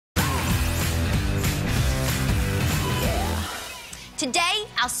Today,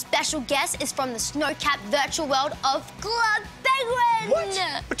 our special guest is from the snow-capped virtual world of Club Penguin.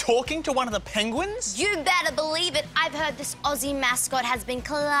 What? We're talking to one of the penguins? You better believe it. I've heard this Aussie mascot has been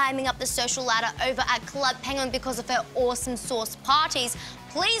climbing up the social ladder over at Club Penguin because of her awesome sauce parties.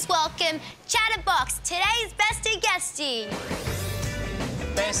 Please welcome Chattabox, today's Bestie Guestie.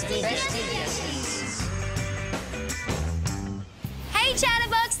 Bestie. Hey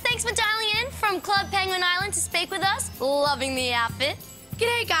Chattabox, thanks for dialing in from Club Penguin Island to speak with us. Loving the outfit.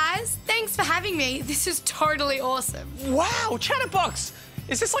 G'day guys, thanks for having me. This is totally awesome. Wow, Chattabox!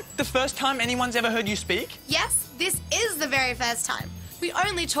 Is this like the first time anyone's ever heard you speak? Yes, this is the very first time. We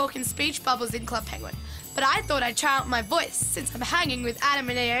only talk in speech bubbles in Club Penguin, but I thought I'd try out my voice since I'm hanging with Adam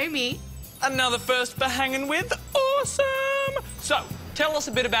and Naomi. Another first for hanging with? Awesome! So, tell us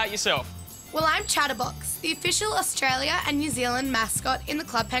a bit about yourself. Well, I'm Chattabox, the official Australia and New Zealand mascot in the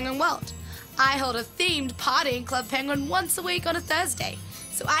Club Penguin world. I hold a themed party in Club Penguin once a week on a Thursday,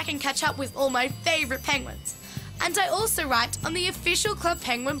 so I can catch up with all my favourite penguins. And I also write on the official Club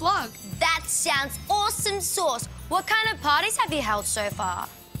Penguin blog. That sounds awesome sauce. What kind of parties have you held so far?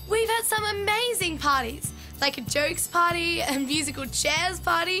 We've had some amazing parties, like a jokes party, a musical chairs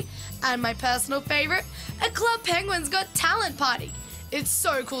party, and my personal favourite, a Club Penguin's Got Talent party. It's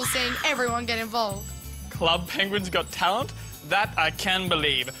so cool seeing everyone get involved. Club Penguins Got Talent? That I can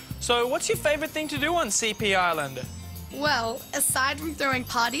believe. So what's your favourite thing to do on CP Island? Well, aside from throwing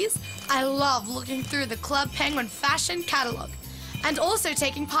parties, I love looking through the Club Penguin fashion catalogue and also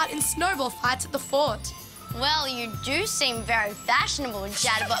taking part in snowball fights at the fort. Well, you do seem very fashionable,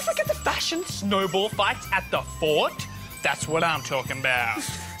 Chattabox. Look at the fashion snowball fights at the fort. That's what I'm talking about.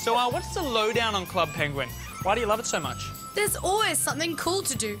 So what's the lowdown on Club Penguin? Why do you love it so much? There's always something cool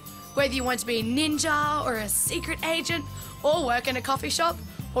to do, whether you want to be a ninja or a secret agent or work in a coffee shop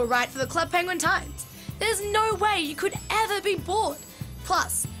or write for the Club Penguin Times. There's no way you could ever be bored.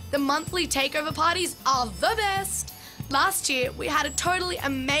 Plus, the monthly takeover parties are the best. Last year, we had a totally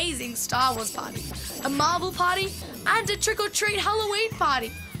amazing Star Wars party, a Marvel party, and a trick-or-treat Halloween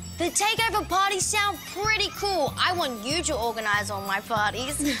party. The takeover parties sound pretty cool. I want you to organise all my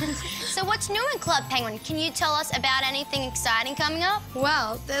parties. So what's new in Club Penguin? Can you tell us about anything exciting coming up?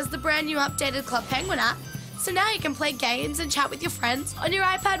 Well, there's the brand new updated Club Penguin app. So now you can play games and chat with your friends on your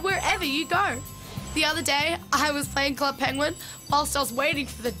iPad wherever you go. The other day, I was playing Club Penguin whilst I was waiting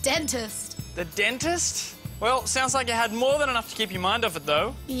for the dentist. The dentist? Well, sounds like you had more than enough to keep your mind off it,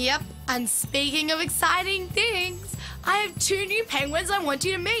 though. Yep, and speaking of exciting things, I have two new penguins I want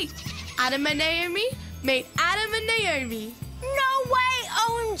you to meet. Adam and Naomi. Meet Adam and Naomi. No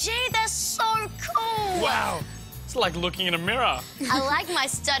way! OMG, they're so cool! Wow, it's like looking in a mirror. I like my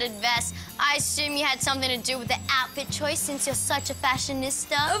studded vest. I assume you had something to do with the outfit choice since you're such a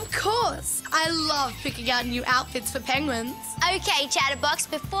fashionista. Of course! I love picking out new outfits for penguins. Okay, Chattabox,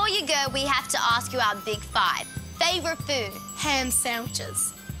 before you go, we have to ask you our big five. Favourite food? Ham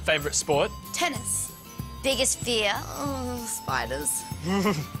sandwiches. Favourite sport? Tennis. Biggest fear? Oh, spiders.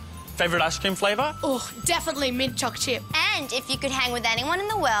 Favourite ice cream flavour? Oh, definitely mint choc chip. And if you could hang with anyone in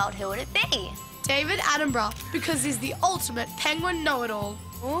the world, who would it be? David Attenborough, because he's the ultimate penguin know-it-all.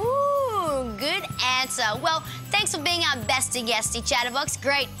 Ooh, good answer. Well, thanks for being our bestie guestie, Chattabox.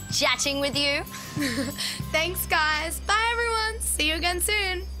 Great chatting with you. Thanks, guys. Bye, everyone. See you again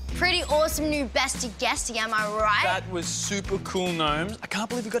soon. Pretty awesome new bestie guestie, am I right? That was super cool, Gnomes. I can't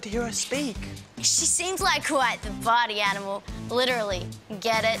believe we got to hear her speak. She seems like quite the party animal. Literally.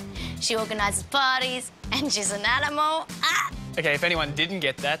 Get it? She organises parties and she's an animal. Ah! Okay, if anyone didn't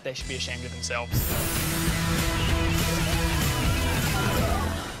get that, they should be ashamed of themselves.